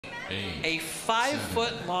a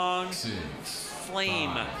 5-foot-long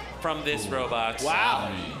flame from this robot.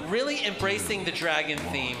 Wow. Really embracing the dragon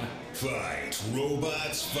theme. Fight,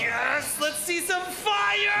 robots, fight. Yes, let's see some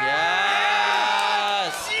fire!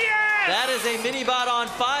 Yes! Yes! That is a mini-bot on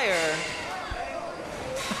fire.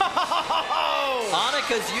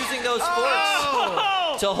 Onika's using those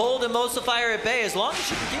forks to hold Emulsifier at bay. As long as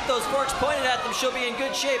she can keep those forks pointed at them, she'll be in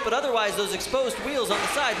good shape, but otherwise those exposed wheels on the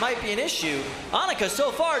side might be an issue. Onika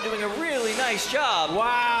so far doing a really nice job.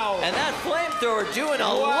 Wow. And that flamethrower doing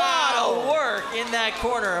a lot of work in that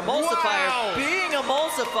corner. Emulsifier being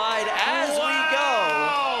emulsified as we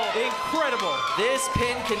go. Incredible. This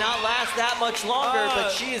pin cannot last that much longer,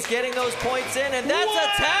 but she is getting those points in, and that's a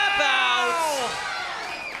tap out.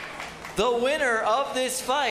 The winner of this fight.